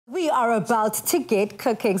are about to get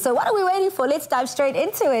cooking. So what are we waiting for? Let's dive straight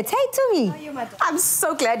into it. Hey, Tumi. I'm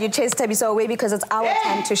so glad you chased Tabiso away because it's our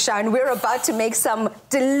time to shine. We're about to make some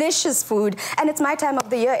delicious food, and it's my time of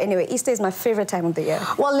the year anyway. Easter is my favorite time of the year.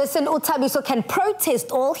 Well, listen, Tabiso can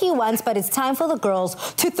protest all he wants, but it's time for the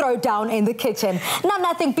girls to throw down in the kitchen. Now,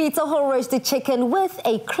 nothing beats a whole roasted chicken with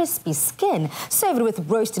a crispy skin. Serve it with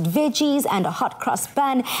roasted veggies and a hot cross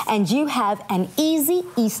bun, and you have an easy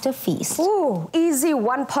Easter feast. Ooh, easy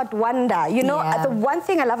one-pot wonder. You know, the one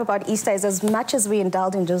thing I love about Easter is as much as we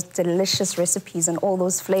indulge in those delicious recipes and all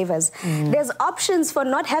those flavors, there's options for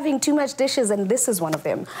not having too much dishes, and this is one of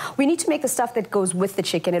them. We need to make the stuff that goes with the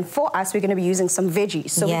chicken, and for us, we're going to be using some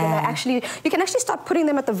veggies. So we're going to actually, you can actually start putting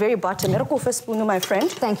them at the very bottom. It'll go for a spoon, my friend.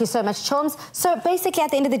 Thank you so much, Choms. So basically,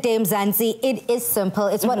 at the end of the day, Mzansi, it is simple.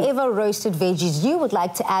 It's whatever roasted veggies you would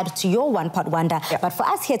like to add to your one-pot wonder. But for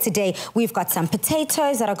us here today, we've got some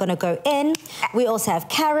potatoes that are going to go in. We also have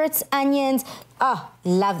carrots, onions. Oh,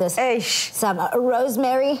 love this. Some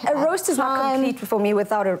rosemary. A roast is not complete for me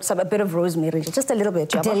without a bit of rosemary. Just a little bit,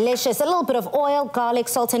 Jabba. Delicious. A little bit of oil, garlic,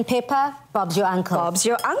 salt and pepper. Bob's your uncle. Bob's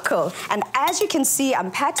your uncle. And as you can see, I'm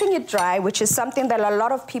patting it dry, which is something that a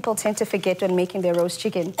lot of people tend to forget when making their roast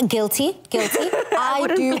chicken. Guilty. I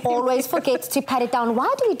do always forget to pat it down.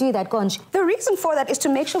 Why do we do that, Gonj? The reason for that is to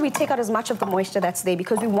make sure we take out as much of the moisture that's there,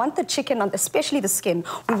 because we want the chicken, especially the skin,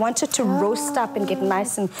 we want it to roast up and get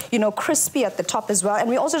nice and, you know, crispy at the top as well. And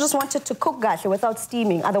we also just want it to cook gahle without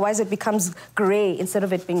steaming. Otherwise, it becomes grey instead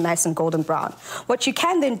of it being nice and golden brown. What you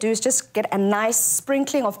can then do is just get a nice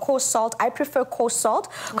sprinkling of coarse salt. I prefer coarse salt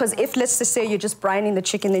because if, let's just say, you're just brining the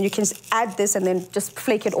chicken, then you can add this and then just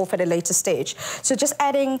flake it off at a later stage. So just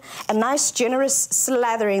adding a nice, generous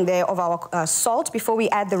slathering there of our salt before we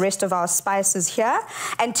add the rest of our spices here.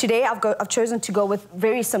 And today, I've chosen to go with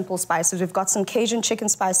very simple spices. We've got some Cajun chicken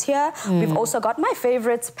spice here. We've also got my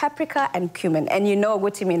favorites, paprika and cumin. And you know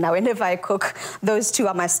what you mean. Now, whenever I cook, those two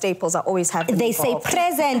are my staples. I always have them involved. Say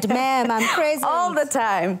present, ma'am. I'm present. All the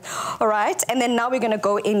time. All right. And then now we're going to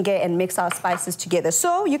go in here and mix our spices together.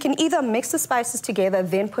 So you can either mix the spices together,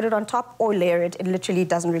 then put it on top, or layer it. It literally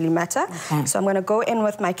doesn't really matter. So I'm going to go in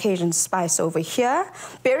with my Cajun spice over here.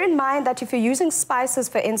 Bear in mind that if you're using spices,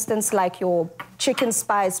 for instance, like your chicken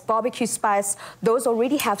spice, barbecue spice, those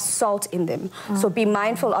already have salt in them. So be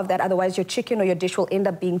mindful of that. Otherwise, your chicken or your dish will end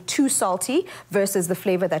up being too salty versus the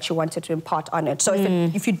flavor that you wanted to impart on it. So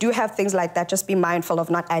if you do have things like that, just be mindful of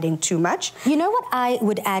not adding too much. You know what I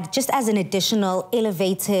would add, just as an additional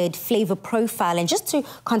elevated flavor profile, and just to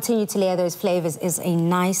continue to layer those flavors, is a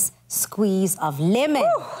nice squeeze of lemon.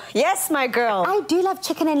 Ooh, yes, my girl. I do love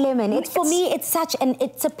chicken and lemon. For me, it's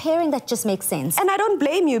a pairing that just makes sense. And I don't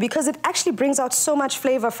blame you, because it actually brings out so much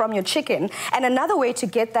flavor from your chicken. And another way to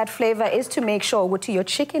get that flavor is to make sure your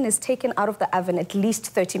chicken is taken out of the oven at least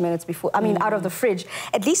 30 minutes before, out of the fridge,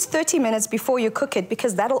 at least 30 minutes before you cook it,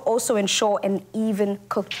 because that'll also ensure an even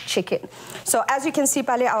cooked chicken. So as you can see,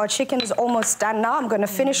 Pale, our chicken is almost done now. I'm going to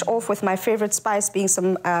finish off with my favorite spice being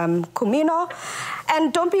some cumino.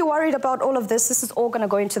 And don't be worried about all of this. This is all going to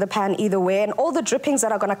go into the pan either way. And all the drippings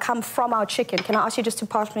that are going to come from our chicken. Can I ask you just to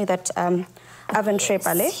pass me that oven tray,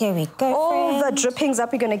 Pale? Here we go, all the drippings that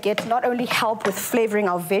we're going to get not only help with flavoring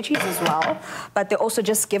our veggies as well, but they also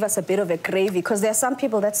just give us a bit of a gravy. Because there are some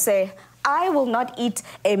people that say, I will not eat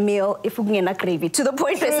a meal if we get gravy, to the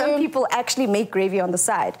point where some people actually make gravy on the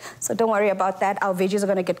side. So don't worry about that. Our veggies are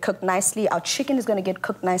going to get cooked nicely. Our chicken is going to get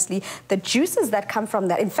cooked nicely. The juices that come from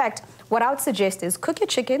that, in fact, what I would suggest is cook your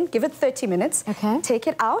chicken, give it 30 minutes, take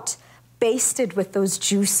it out, baste it with those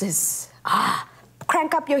juices.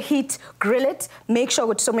 Crank up your heat, grill it, make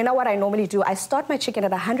sure. So you know what I normally do? I start my chicken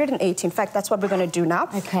at 180. In fact, that's what we're going to do now.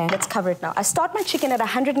 Let's cover it now. I start my chicken at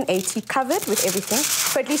 180, covered with everything,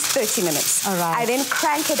 for at least 30 minutes. All right. I then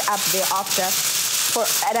crank it up thereafter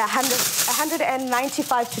at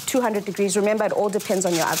 195 to 200 degrees. Remember, it all depends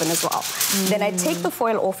on your oven as well. Then I take the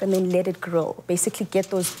foil off and then let it grill. Basically get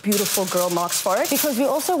those beautiful grill marks for it. Because we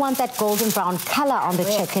also want that golden brown color on the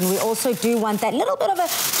chicken. We also do want that little bit of a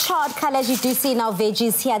charred color, as you do see in our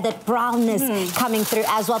veggies here, that brownness coming through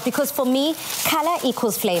as well. Because for me, color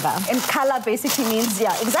equals flavor. And color basically means,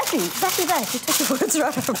 exactly that. You took the words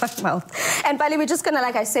right out of my mouth. And Bali, we're just gonna,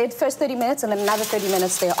 like I said, first 30 minutes and then another 30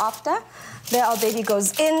 minutes thereafter. There our baby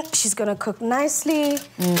goes in. She's gonna cook nicely.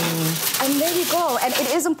 And there you go. And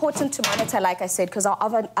it is important to monitor, like I said, because our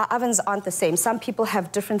ovens aren't the same. Some people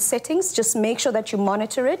have different settings. Just make sure that you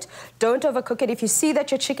monitor it. Don't overcook it. If you see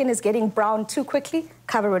that your chicken is getting brown too quickly,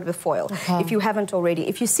 cover it with foil, if you haven't already.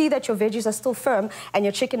 If you see that your veggies are still firm and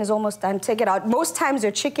your chicken is almost done, take it out. Most times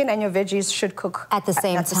your chicken and your veggies should cook at the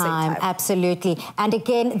same time. Absolutely. And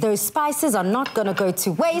again, those spices are not going to go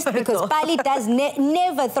to waste because Bali does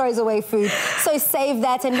never throws away food. So save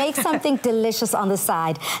that and make something delicious on the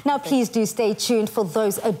side. Now, please do stay tuned for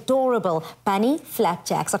those adorable bunny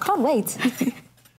flapjacks. I can't wait.